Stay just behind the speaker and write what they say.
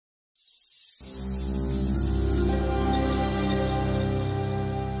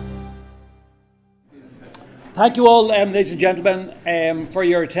Thank you all, ladies and gentlemen, for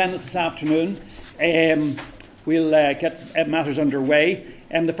your attendance this afternoon. We'll get matters underway.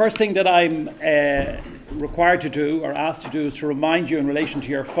 The first thing that I'm required to do or asked to do is to remind you in relation to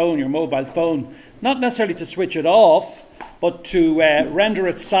your phone, your mobile phone, not necessarily to switch it off, but to render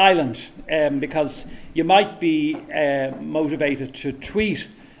it silent, because you might be motivated to tweet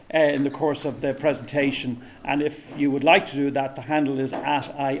in the course of the presentation, and if you would like to do that, the handle is at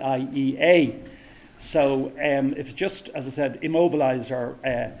IIEA. So if just, as I said, immobilise or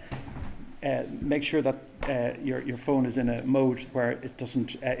make sure that your phone is in a mode where it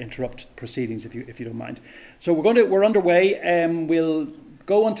doesn't interrupt proceedings, if you don't mind. So we're underway. We'll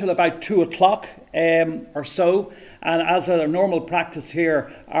go until about 2 o'clock or so, and as a normal practice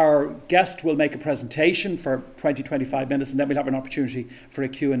here, our guest will make a presentation for 20-25 minutes, and then we'll have an opportunity for a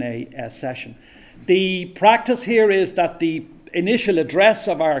Q&A session. The practice here is that the initial address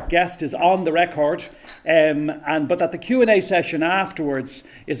of our guest is on the record, but that the Q&A session afterwards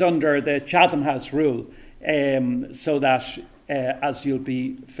is under the Chatham House rule, so that as you'll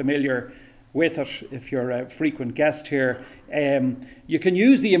be familiar with it if you're a frequent guest here, you can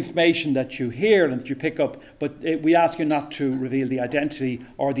use the information that you hear and that you pick up, but we ask you not to reveal the identity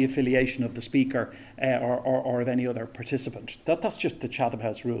or the affiliation of the speaker or of any other participant. That's just the Chatham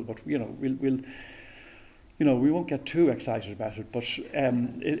House rule, but we won't get too excited about it, but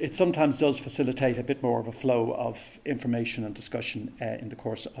it sometimes does facilitate a bit more of a flow of information and discussion in the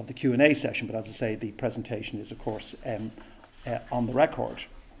course of the Q&A session. But as I say, the presentation is, of course, on the record.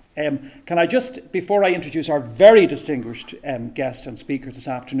 Can I just, before I introduce our very distinguished guest and speaker this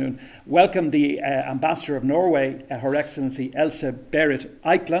afternoon, welcome the Ambassador of Norway, Her Excellency Else Berit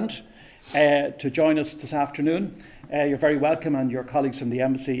Eikeland, to join us this afternoon. You're very welcome, and your colleagues from the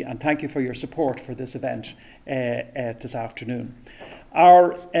Embassy, and thank you for your support for this event this afternoon.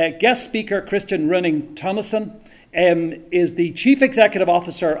 Our guest speaker, Christian Renning-Tønnesen, is the Chief Executive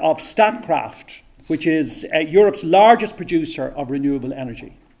Officer of Statkraft, which is Europe's largest producer of renewable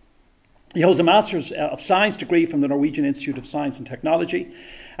energy. He holds a Master's of Science degree from the Norwegian Institute of Science and Technology,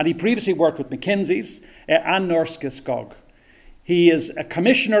 and he previously worked with McKinsey and Norske Skog. He is a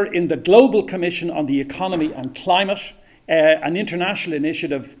commissioner in the Global Commission on the Economy and Climate, an international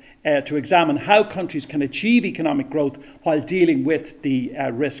initiative to examine how countries can achieve economic growth while dealing with the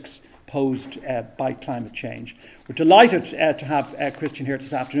risks posed by climate change. We're delighted to have Christian here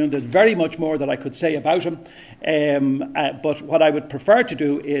this afternoon. There's very much more that I could say about him, but what I would prefer to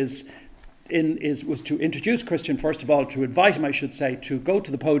do was to introduce Christian, first of all, to invite him, I should say, to go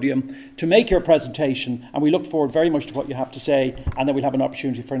to the podium to make your presentation, and we look forward very much to what you have to say, and then we'll have an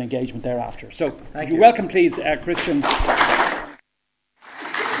opportunity for an engagement thereafter. So, would you welcome, please, Christian.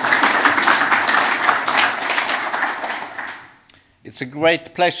 It's a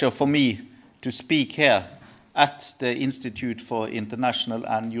great pleasure for me to speak here at the Institute for International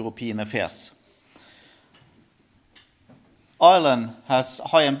and European Affairs. Ireland has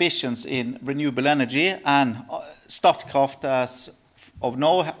high ambitions in renewable energy, and Statkraft of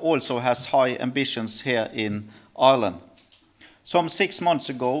Norway also has high ambitions here in Ireland. Some 6 months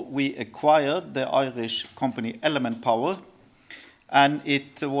ago, we acquired the Irish company Element Power, and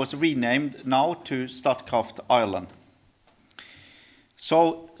it was renamed now to Statkraft Ireland.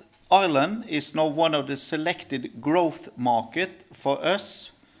 So Ireland is now one of the selected growth markets for us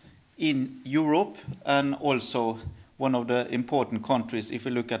in Europe, and also one of the important countries if you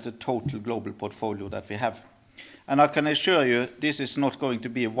look at the total global portfolio that we have. And I can assure you, this is not going to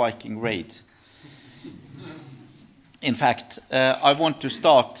be a Viking raid. In fact, I want to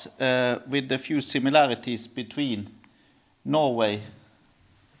start with a few similarities between Norway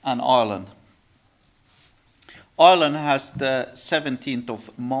and Ireland. Ireland has the 17th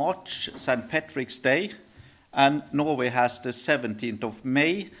of March, St. Patrick's Day, and Norway has the 17th of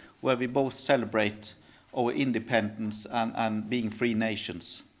May, where we both celebrate our independence and being free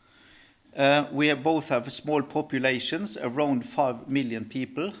nations. We both have small populations, around 5 million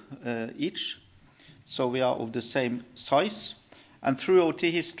people each, so we are of the same size. And throughout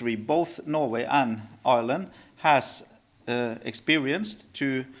the history, both Norway and Ireland has experienced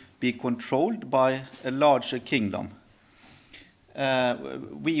to be controlled by a larger kingdom.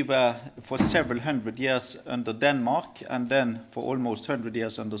 We were for several hundred years under Denmark, and then for almost 100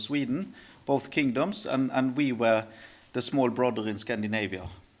 years under Sweden, both kingdoms, and we were the small brother in Scandinavia.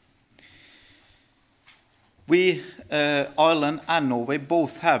 We, Ireland and Norway,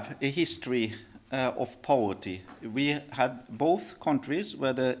 both have a history of poverty. We had both countries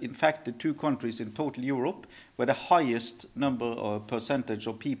where in fact the two countries in total Europe where the highest number or percentage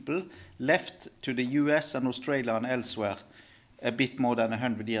of people left to the US and Australia and elsewhere a bit more than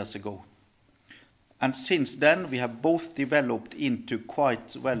 100 years ago. And since then, we have both developed into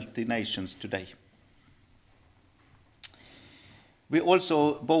quite wealthy nations today. We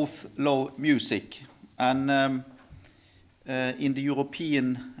also both love music. And in the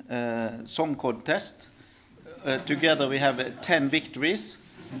European Song Contest, together we have 10 victories.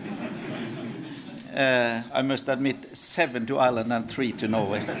 I must admit, 7 to Ireland and 3 to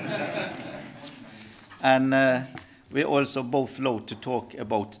Norway. And we also both love to talk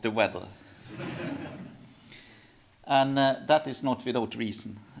about the weather. And that is not without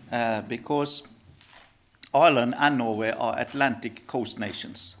reason, because Ireland and Norway are Atlantic coast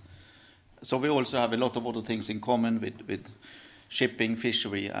nations. So we also have a lot of other things in common with shipping,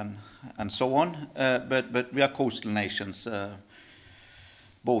 fishery, and so on. But we are coastal nations,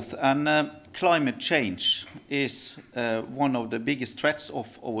 both. And climate change is one of the biggest threats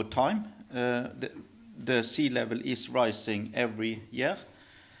of our time. The sea level is rising every year.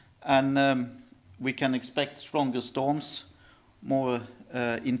 And we can expect stronger storms, more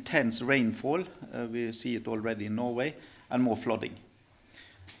intense rainfall. We see it already in Norway, and more flooding.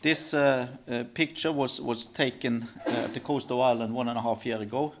 This picture was taken at the coast of Ireland 1.5 years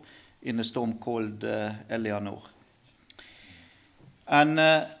ago in a storm called Eleanor. And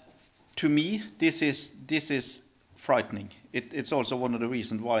to me, this is frightening. It's also one of the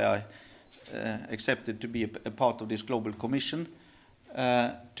reasons why I accepted to be a part of this global commission,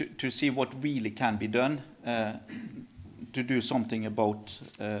 to see what really can be done to do something about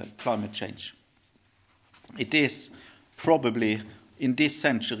climate change. It is probably, in this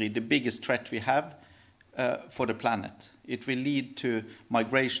century, the biggest threat we have for the planet. It will lead to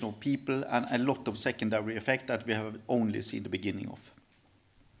migration of people and a lot of secondary effects that we have only seen the beginning of.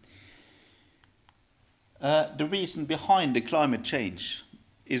 The reason behind the climate change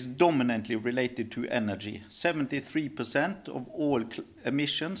is dominantly related to energy. 73% of all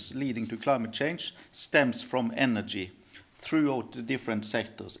emissions leading to climate change stems from energy throughout the different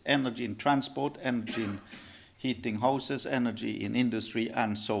sectors. Energy in transport, energy in heating houses, energy in industry,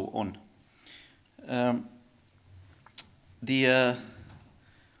 and so on. The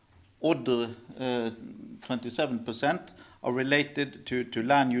other 27% are related to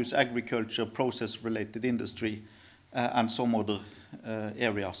land use, agriculture, process-related industry, and some other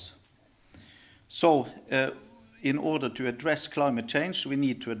areas. So, in order to address climate change, we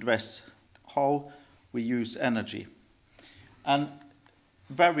need to address how we use energy. And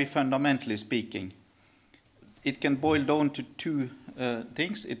very fundamentally speaking, it can boil down to two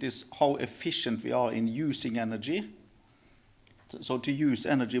things. It is how efficient we are in using energy, so to use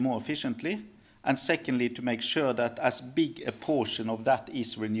energy more efficiently, and secondly, to make sure that as big a portion of that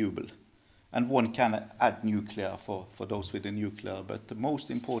is renewable. And one can add nuclear for those with the nuclear, but the most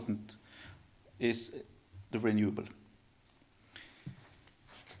important is the renewable.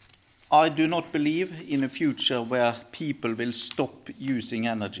 I do not believe in a future where people will stop using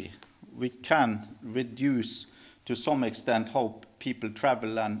energy. We can reduce to some extent how people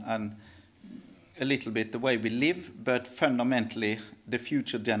travel and a little bit the way we live, but fundamentally the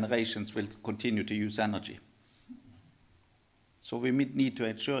future generations will continue to use energy. So we need to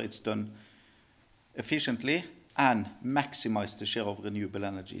ensure it's done efficiently and maximize the share of renewable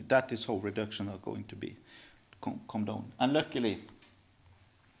energy. That is how reduction are going to be come down. And luckily,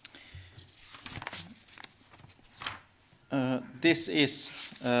 this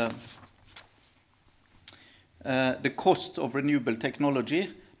is the cost of renewable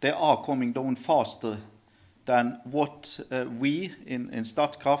technology. They are coming down faster than what we in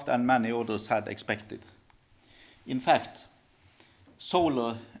Statkraft and many others had expected. In fact,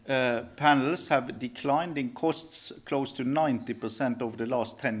 solar panels have declined in costs close to 90% over the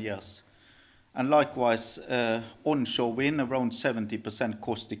last 10 years. And likewise, onshore wind around 70%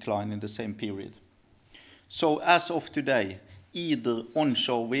 cost decline in the same period. So as of today, either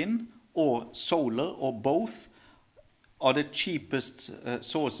onshore wind or solar or both are the cheapest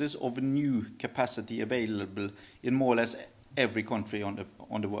sources of new capacity available in more or less every country on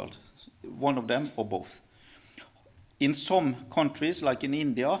the world. One of them or both. In some countries, like in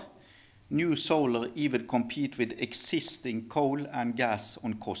India, new solar even compete with existing coal and gas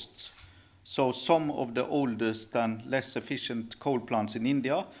on costs. So some of the oldest and less efficient coal plants in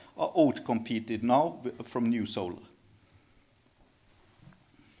India are outcompeted now from new solar.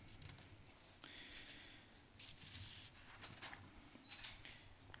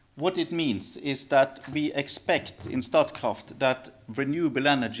 What it means is that we expect in Statkraft that renewable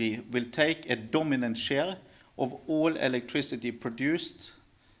energy will take a dominant share of all electricity produced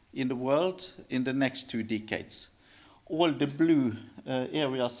in the world in the next 2 decades. All the blue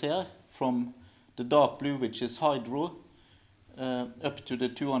areas here, from the dark blue, which is hydro, up to the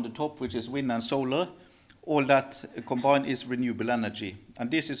two on the top, which is wind and solar. All that combined is renewable energy.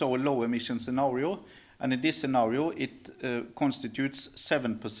 And this is our low emission scenario. And in this scenario, it constitutes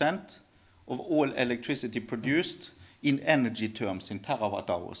 7% of all electricity produced in energy terms, in terawatt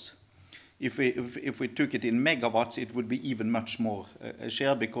hours. If we took it in megawatts, it would be even much more a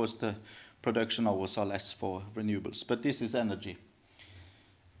share because the production hours are less for renewables. But this is energy.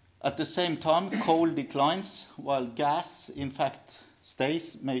 At the same time, coal declines, while gas, in fact,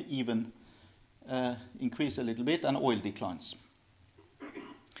 stays, may even increase a little bit, and oil declines.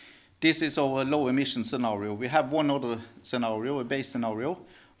 This is our low emission scenario. We have one other scenario, a base scenario,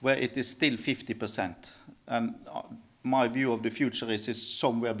 where it is still 50%. And my view of the future is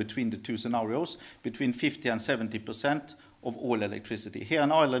somewhere between the two scenarios, between 50 and 70% of all electricity. Here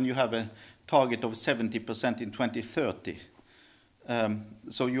in Ireland, you have a target of 70% in 2030.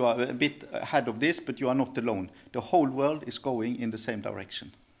 So you are a bit ahead of this, but you are not alone. The whole world is going in the same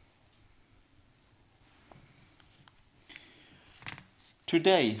direction.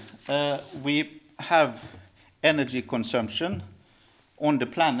 Today, we have energy consumption on the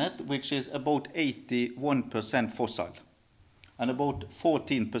planet, which is about 81% fossil and about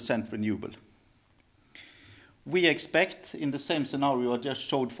 14% renewable. We expect, in the same scenario I just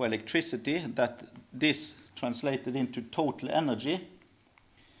showed for electricity, that this translated into total energy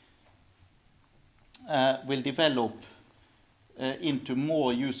will develop into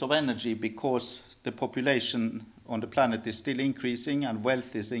more use of energy because the population on the planet is still increasing and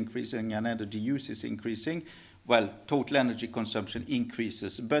wealth is increasing and energy use is increasing. Well, total energy consumption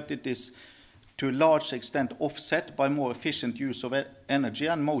increases, but it is to a large extent offset by more efficient use of energy,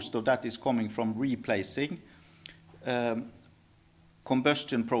 and most of that is coming from replacing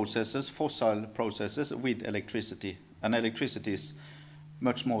combustion processes, fossil processes, with electricity, and electricity is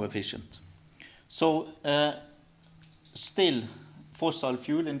much more efficient. So still, fossil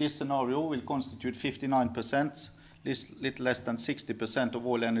fuel in this scenario will constitute 59%, little less than 60% of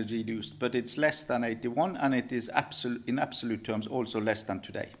all energy used, but it's less than 81, and it is in absolute terms also less than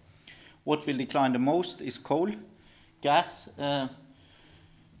today. What will decline the most is coal. Gas will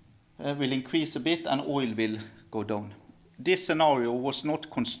increase a bit, and oil will go down. This scenario was not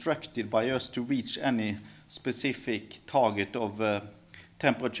constructed by us to reach any specific target of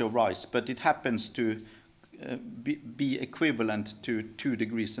temperature rise, but it happens to be equivalent to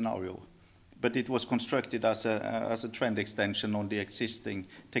 2-degree scenario. But it was constructed as a trend extension on the existing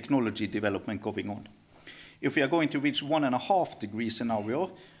technology development going on. If we are going to reach 1.5-degree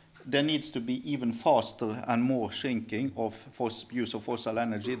scenario, there needs to be even faster and more shrinking of use of fossil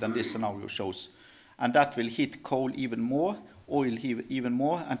energy than this scenario shows. And that will hit coal even more, oil even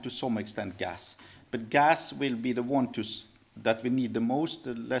more, and to some extent gas. But gas will be the one that we need the most,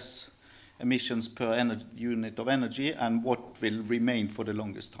 the less emissions per unit of energy, and what will remain for the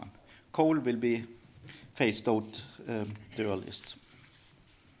longest time. Coal will be phased out the earliest.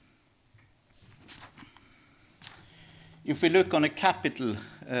 If we look on a capital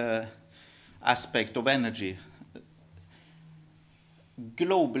aspect of energy,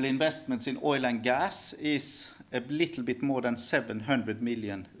 global investments in oil and gas is a little bit more than 700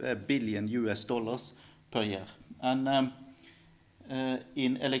 billion US dollars per year. And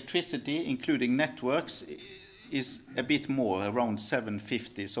in electricity, including networks, is a bit more, around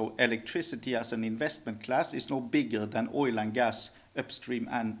 750. So electricity as an investment class is no bigger than oil and gas upstream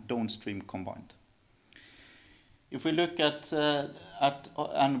and downstream combined. If we look at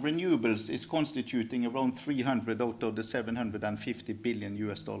and renewables is constituting around 300 out of the 750 billion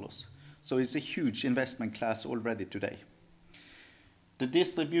US dollars. So it's a huge investment class already today. The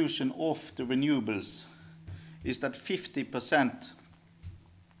distribution of the renewables is that 50%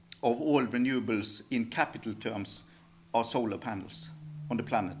 of all renewables in capital terms are solar panels on the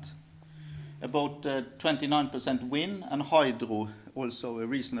planet. About 29% wind, and hydro also a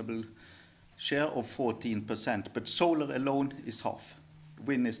reasonable share of 14%, but solar alone is half.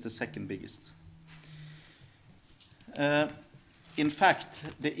 Wind is the second biggest. In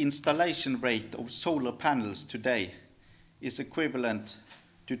fact, the installation rate of solar panels today is equivalent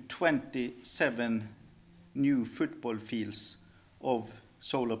to 27 new football fields of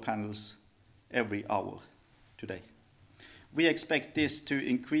solar panels every hour today. We expect this to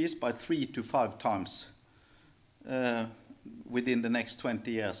increase by 3 to 5 times within the next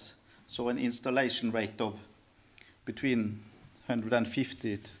 20 years. So an installation rate of between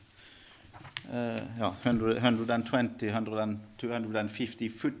 150, 120, 250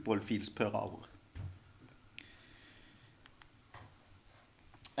 football fields per hour.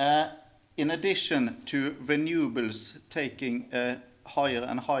 In addition to renewables taking a higher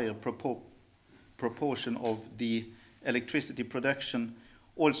and higher proportion of the electricity production,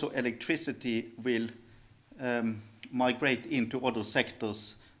 also electricity will migrate into other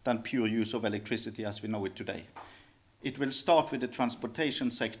sectors than pure use of electricity as we know it today. It will start with the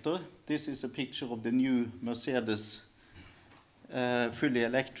transportation sector. This is a picture of the new Mercedes fully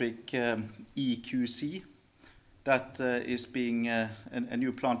electric EQC that is being, a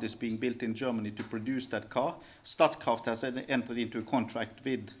new plant is being built in Germany to produce that car. Statkraft has entered into a contract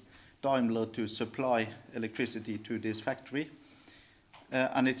with Daimler to supply electricity to this factory.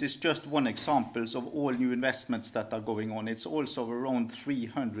 And it is just one example of all new investments that are going on. It's also around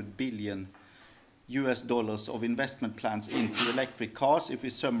 $300 billion of investment plans into electric cars if we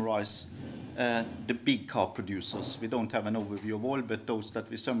summarize the big car producers. We don't have an overview of all, but those that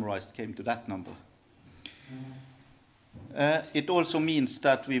we summarized came to that number. It also means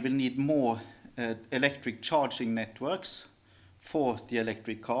that we will need more electric charging networks for the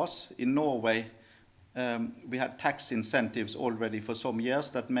electric cars. In Norway, we had tax incentives already for some years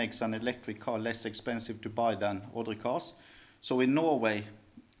that makes an electric car less expensive to buy than other cars. So in Norway,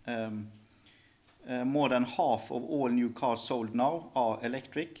 more than half of all new cars sold now are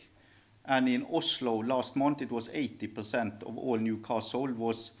electric. And in Oslo last month, it was 80% of all new cars sold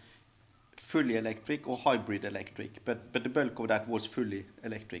was fully electric or hybrid electric, but the bulk of that was fully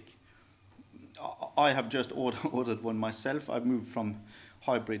electric. I have just ordered one myself. I moved from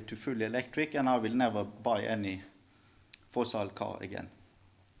hybrid to fully electric, and I will never buy any fossil car again.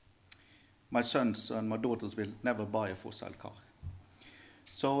 My sons and my daughters will never buy a fossil car.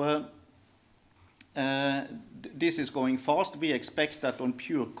 So this is going fast. We expect that on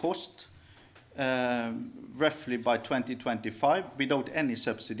pure cost, roughly by 2025, without any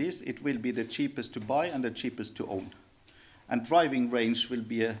subsidies, it will be the cheapest to buy and the cheapest to own. And driving range will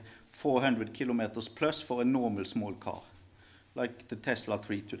be 400 kilometers plus for a normal small car, like the Tesla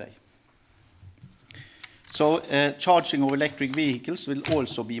 3 today. So charging of electric vehicles will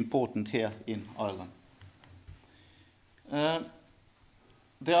also be important here in Ireland.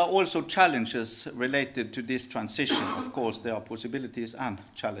 There are also challenges related to this transition. Of course, there are possibilities and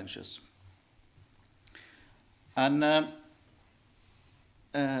challenges. And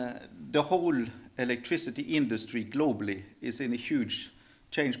the whole electricity industry globally is in a huge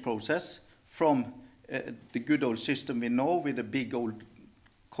change process from the good old system we know with the big old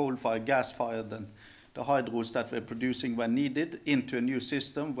coal-fired, gas-fired and the hydros that we're producing when needed into a new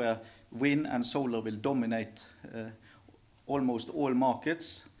system where wind and solar will dominate almost all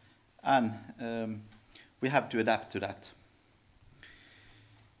markets, and we have to adapt to that.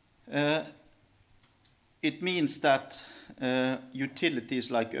 It means that utilities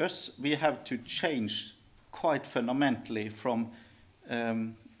like us, we have to change quite fundamentally from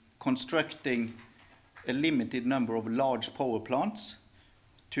constructing a limited number of large power plants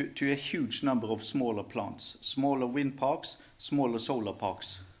to a huge number of smaller plants, smaller wind parks, smaller solar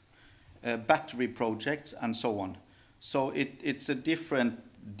parks, battery projects, and so on. So it's a different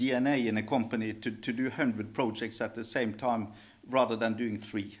DNA in a company to do 100 projects at the same time rather than doing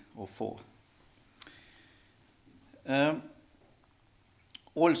 3 or 4.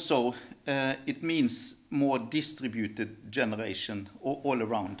 Also, it means more distributed generation all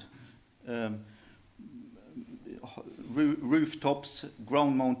around. Rooftops,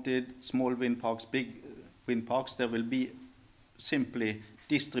 ground-mounted, small wind parks, big wind parks, there will be simply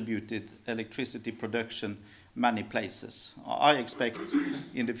distributed electricity production many places. I expect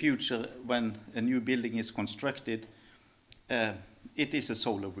in the future when a new building is constructed, it is a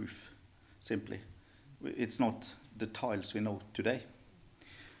solar roof, simply. It's not the tiles we know today.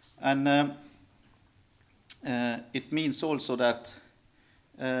 And it means also that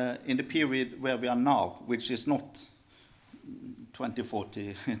in the period where we are now, which is not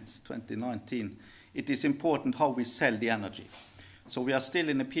 2040, it's 2019, it is important how we sell the energy. So we are still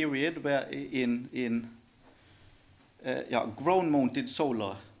in a period where ground-mounted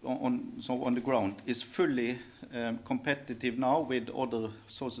solar on the ground is fully competitive now with other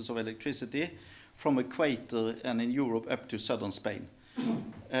sources of electricity from equator and in Europe up to southern Spain.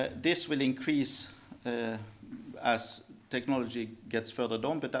 This will increase as technology gets further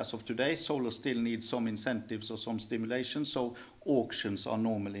down, but as of today, solar still needs some incentives or some stimulation, so auctions are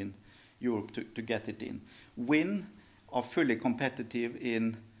normal in Europe to get it in. Wind are fully competitive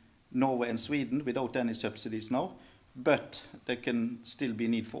in Norway and Sweden without any subsidies now, but there can still be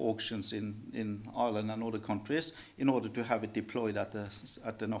need for auctions in Ireland and other countries in order to have it deployed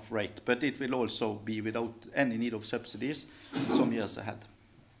at enough rate. But it will also be without any need of subsidies some years ahead.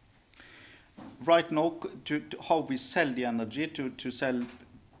 Right now, to how we sell the energy, to sell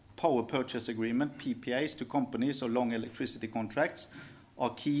power purchase agreement, PPAs, to companies or long electricity contracts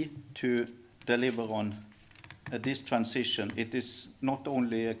are key to deliver on this transition, it is not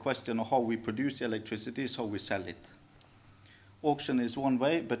only a question of how we produce the electricity, it's how we sell it. Auction is one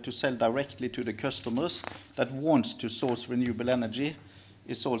way, but to sell directly to the customers that wants to source renewable energy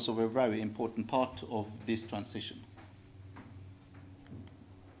is also a very important part of this transition.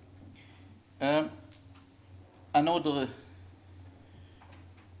 Another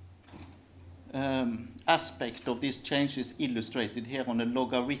aspect of this change is illustrated here on a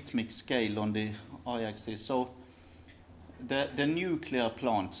logarithmic scale on the y-axis. So the nuclear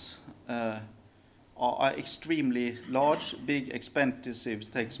plants are extremely large, big,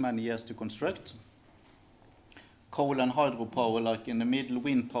 expensive, takes many years to construct. Coal and hydropower, like in the middle,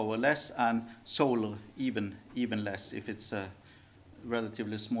 wind power less, and solar even less if it's a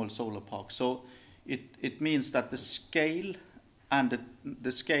relatively small solar park. So it means that the scale and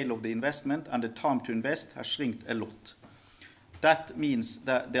the scale of the investment and the time to invest has shrinked a lot. That means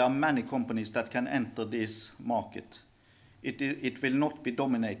that there are many companies that can enter this market. It will not be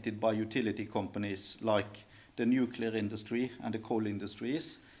dominated by utility companies like the nuclear industry and the coal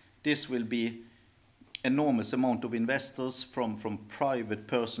industries. This will be enormous amount of investors from private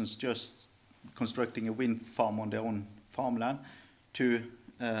persons just constructing a wind farm on their own farmland to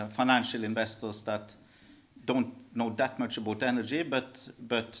financial investors that don't know that much about energy, but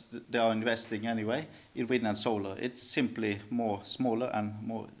they are investing anyway in wind and solar. It's simply more smaller and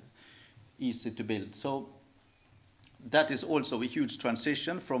more easy to build. So that is also a huge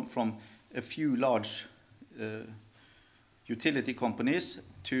transition from a few large utility companies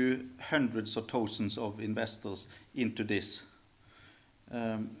to hundreds of thousands of investors into this.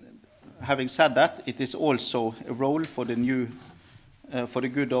 Having said that, it is also a role for the new, for the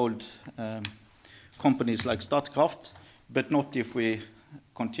good old companies like Statkraft, but not if we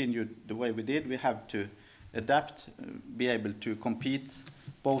continue the way we did. We have to adapt, be able to compete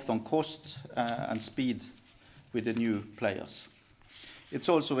both on cost and speed with the new players. It's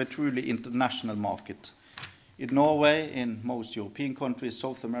also a truly international market. In Norway, in most European countries,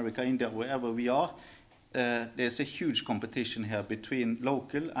 South America, India, wherever we are, there's a huge competition here between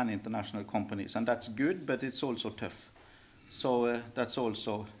local and international companies, and that's good, but it's also tough. So that's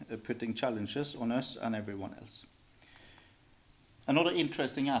also putting challenges on us and everyone else. Another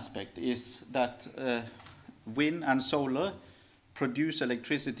interesting aspect is that wind and solar produce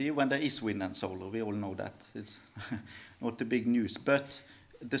electricity when there is wind and solar. We all know that. It's not the big news, but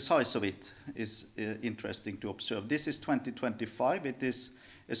the size of it is interesting to observe. This is 2025. It is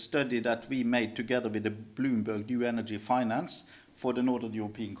a study that we made together with the Bloomberg New Energy Finance for the Northern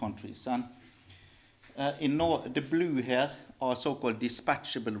European countries. And the blue here are so-called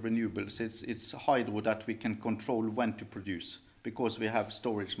dispatchable renewables. It's hydro that we can control when to produce because we have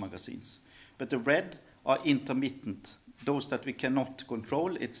storage magazines. But the red are intermittent, those that we cannot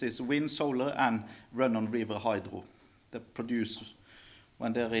control. It's wind, solar, and run-on-river hydro that produce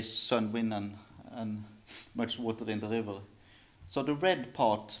when there is sun, wind, and much water in the river. So the red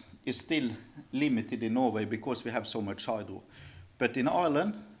part is still limited in Norway because we have so much hydro. But in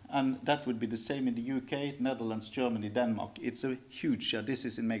Ireland, and that would be the same in the UK, Netherlands, Germany, Denmark, it's a huge share. This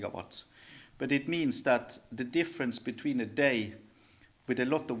is in megawatts. But it means that the difference between a day with a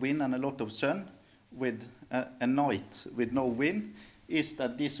lot of wind and a lot of sun with a night with no wind is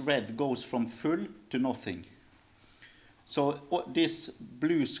that this red goes from full to nothing. So this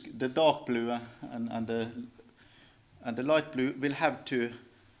blue, the dark blue and the light blue will have to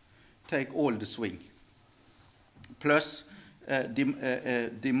take all the swing. Plus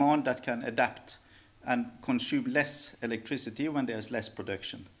demand that can adapt and consume less electricity when there is less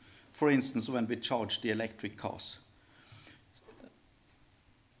production. For instance, when we charge the electric cars.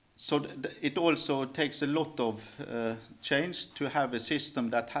 So it also takes a lot of change to have a system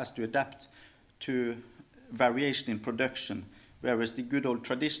that has to adapt to variation in production, whereas the good old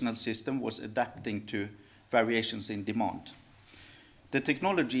traditional system was adapting to variations in demand. The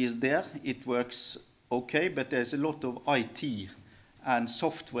technology is there, it works okay, but there's a lot of IT and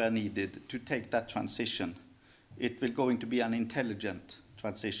software needed to take that transition. It will going to be an intelligent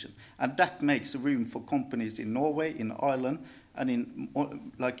transition. And that makes room for companies in Norway, in Ireland, and in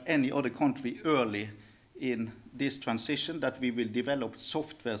like any other country early in this transition that we will develop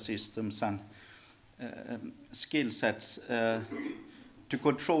software systems and skill sets to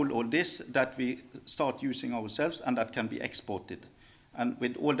control all this that we start using ourselves and that can be exported. And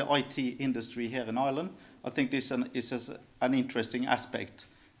with all the IT industry here in Ireland, I think this is an interesting aspect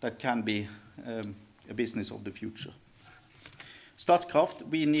that can be a business of the future. Statkraft,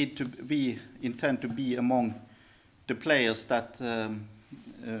 we intend to be among the players that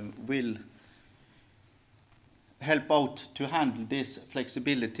will help out to handle this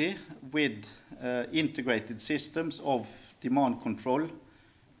flexibility with integrated systems of demand control,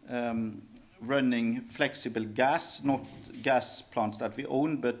 running flexible gas, not gas plants that we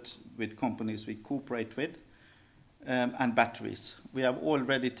own, but with companies we cooperate with, and batteries. We have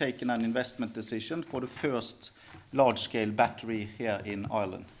already taken an investment decision for the first large-scale battery here in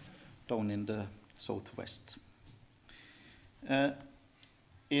Ireland, down in the southwest.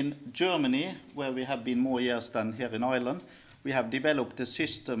 In Germany, where we have been more years than here in Ireland, we have developed a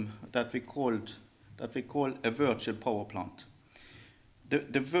system that we call a virtual power plant.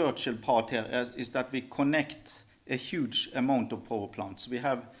 The virtual part here is that we connect a huge amount of power plants. We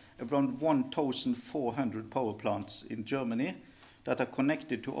have around 1,400 power plants in Germany that are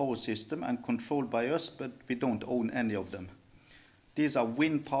connected to our system and controlled by us, but we don't own any of them. These are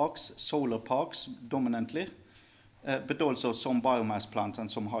wind parks, solar parks dominantly, but also some biomass plants and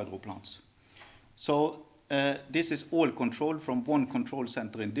some hydro plants. So this is all controlled from one control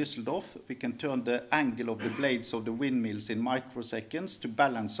center in Düsseldorf. We can turn the angle of the blades of the windmills in microseconds to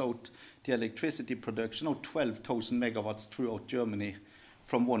balance out the electricity production of 12,000 megawatts throughout Germany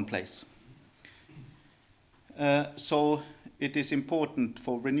from one place. So it is important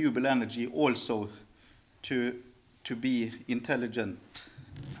for renewable energy also to be intelligent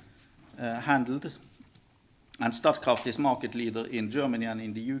handled. And Statkraft is market leader in Germany and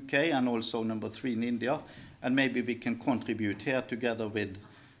in the UK, and also number 3 in India. And maybe we can contribute here together with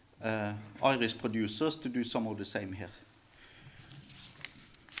Irish producers to do some of the same here.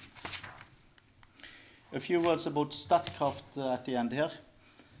 A few words about Statkraft at the end here.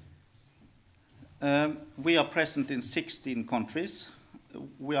 We are present in 16 countries.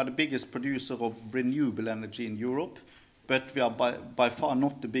 We are the biggest producer of renewable energy in Europe, but we are by far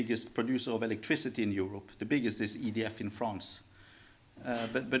not the biggest producer of electricity in Europe. The biggest is EDF in France.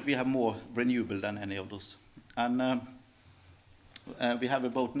 But we have more renewable than any others. And we have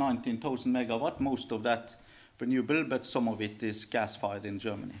about 19,000 megawatt, most of that renewable, but some of it is gas-fired in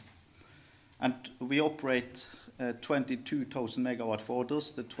Germany. And we operate 22,000 megawatt for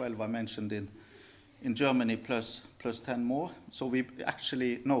others, the 12 I mentioned in Germany plus 10 more. So we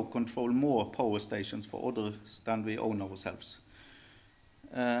actually now control more power stations for others than we own ourselves.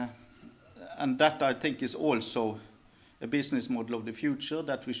 And that, I think, is also a business model of the future,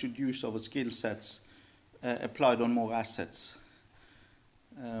 that we should use our skill sets applied on more assets.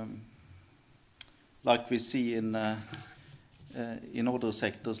 Like we see in other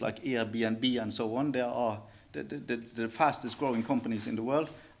sectors like Airbnb and so on, there are the fastest growing companies in the world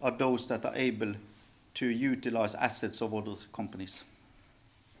are those that are able to utilize assets of other companies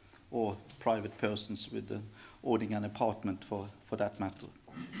or private persons with owning an apartment for that matter.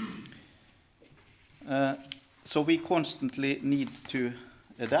 So we constantly need to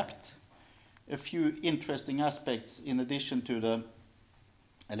adapt. A few interesting aspects in addition to the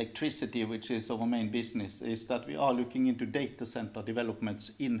electricity, which is our main business, is that we are looking into data center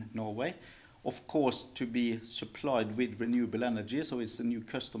developments in Norway, of course to be supplied with renewable energy, so it's a new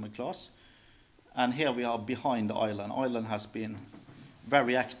customer class. And here we are behind Ireland. Ireland has been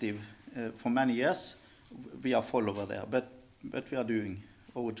very active for many years. We are follower there, but we are doing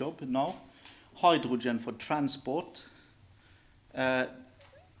our job now. Hydrogen for transport.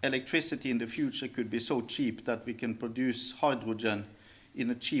 Electricity in the future could be so cheap that we can produce hydrogen in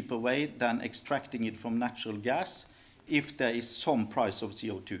a cheaper way than extracting it from natural gas if there is some price of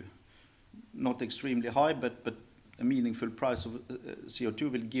CO2. Not extremely high, but a meaningful price of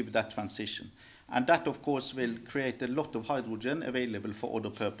CO2 will give that transition. And that, of course, will create a lot of hydrogen available for other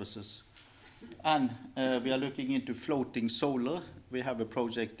purposes. And we are looking into floating solar. We have a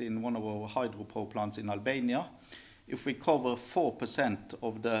project in one of our hydropower plants in Albania. If we cover 4%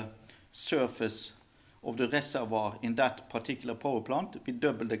 of the surface of the reservoir in that particular power plant, we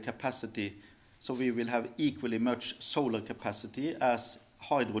double the capacity. So we will have equally much solar capacity as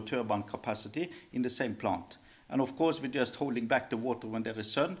hydro turbine capacity in the same plant. And of course, we're just holding back the water when there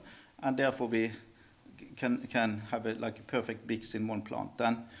is sun, and therefore we can have like a perfect mix in one plant.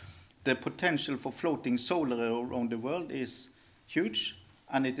 And the potential for floating solar around the world is huge,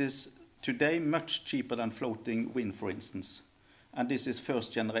 and it is today much cheaper than floating wind, for instance. And this is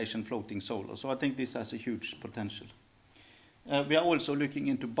first generation floating solar. So I think this has a huge potential. We are also looking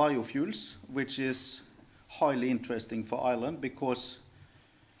into biofuels, which is highly interesting for Ireland because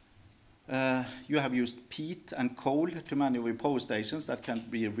you have used peat and coal to many of your power stations that can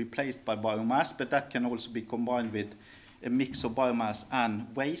be replaced by biomass, but that can also be combined with a mix of biomass and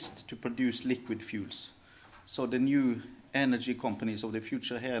waste to produce liquid fuels. So the new energy companies of the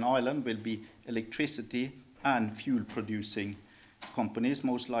future here in Ireland will be electricity and fuel producing companies,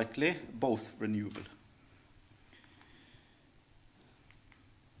 most likely, both renewable.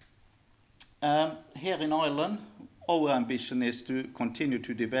 Here in Ireland, our ambition is to continue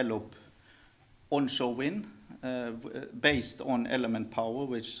to develop onshore wind based on element power,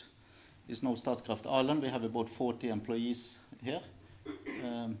 which is now Statkraft Ireland. We have about 40 employees here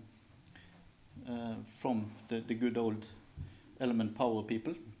from the good old element power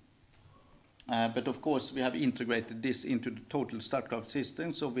people. But of course, we have integrated this into the total Statkraft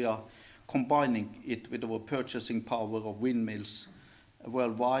system, so we are combining it with our purchasing power of windmills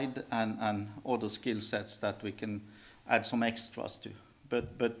worldwide and other skill sets that we can add some extras to.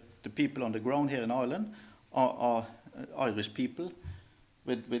 But the people on the ground here in Ireland are Irish people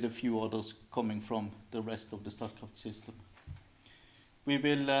with a few others coming from the rest of the Statkraft system. We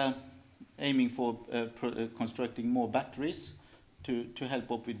will aiming for constructing more batteries to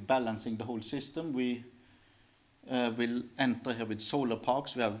help up with balancing the whole system. We will enter here with solar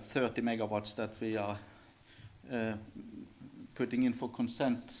parks. We have 30 megawatts that we are putting in for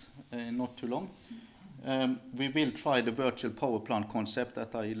consent in not too long. We will try the virtual power plant concept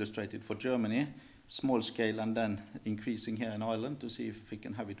that I illustrated for Germany, small scale and then increasing here in Ireland to see if we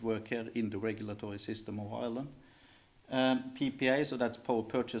can have it work here in the regulatory system of Ireland. PPA, so that's power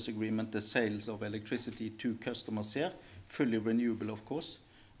purchase agreement, the sales of electricity to customers here, fully renewable of course,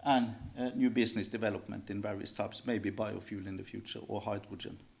 and new business development in various types, maybe biofuel in the future or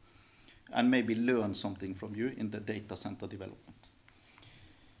hydrogen, and maybe learn something from you in the data center development.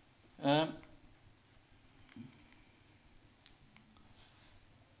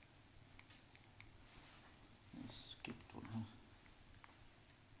 Skipped one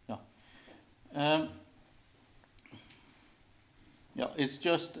here. Yeah. Yeah, it's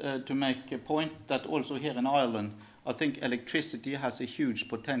just to make a point that also here in Ireland, I think electricity has a huge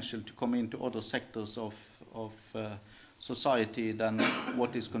potential to come into other sectors of society than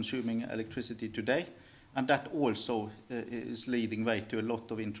what is consuming electricity today. And that also is leading way to a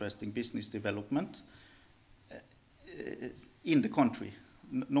lot of interesting business development in the country.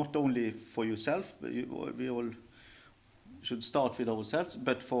 Not only for yourself, we all should start with ourselves,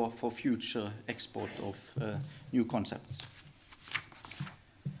 but for future export of new concepts.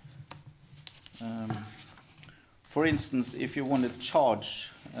 For instance, if you want to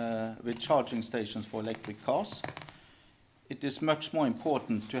charge with charging stations for electric cars, it is much more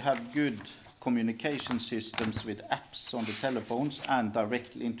important to have good communication systems with apps on the telephones and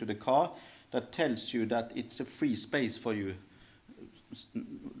directly into the car that tells you that it's a free space for you,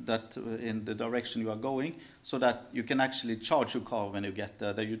 that in the direction you are going, so that you can actually charge your car when you get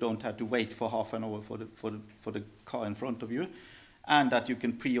there, that you don't have to wait for half an hour for the car in front of you, and that you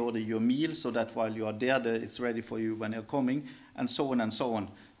can pre-order your meal so that while you are there, it's ready for you when you're coming, and so on and so on.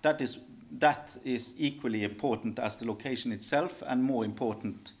 That is equally important as the location itself, and more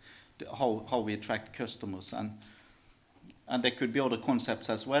important how we attract customers. And there could be other concepts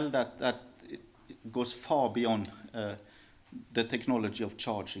as well that it goes far beyond the technology of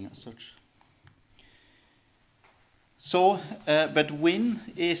charging as such. So, but wind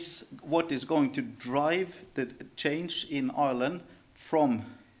is what is going to drive the change in Ireland from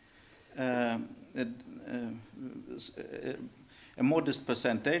a modest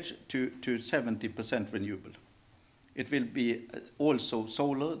percentage to 70% renewable. It will be also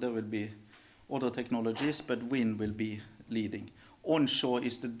solar, there will be other technologies, but wind will be leading. Onshore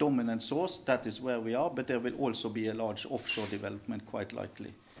is the dominant source, that is where we are, but there will also be a large offshore development quite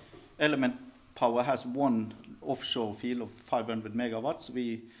likely. Element Power has one offshore field of 500 megawatts.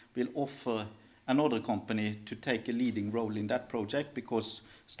 We will offer another company to take a leading role in that project because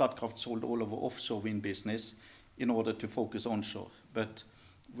Statkraft sold all of our offshore wind business in order to focus onshore. But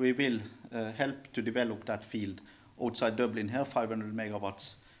we will help to develop that field outside Dublin here, 500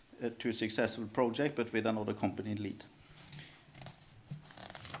 megawatts to a successful project, but with another company in lead.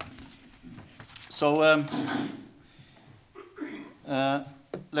 So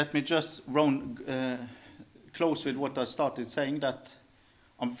let me just close with what I started saying, that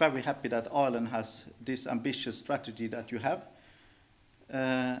I'm very happy that Ireland has this ambitious strategy that you have.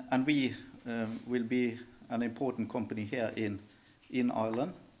 And we will be an important company here in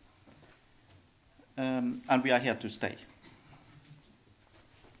Ireland. And we are here to stay.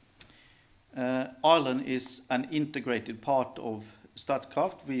 Ireland is an integrated part of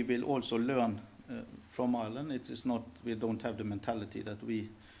Statkraft. We will also learn from Ireland. It is not, we don't have the mentality that we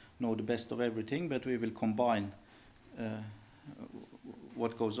know the best of everything, but we will combine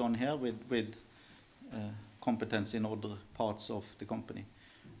what goes on here with competence in other parts of the company.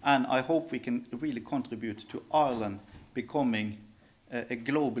 And I hope we can really contribute to Ireland becoming a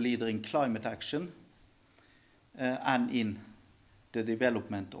global leader in climate action and in the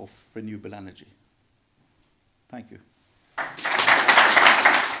development of renewable energy. Thank you.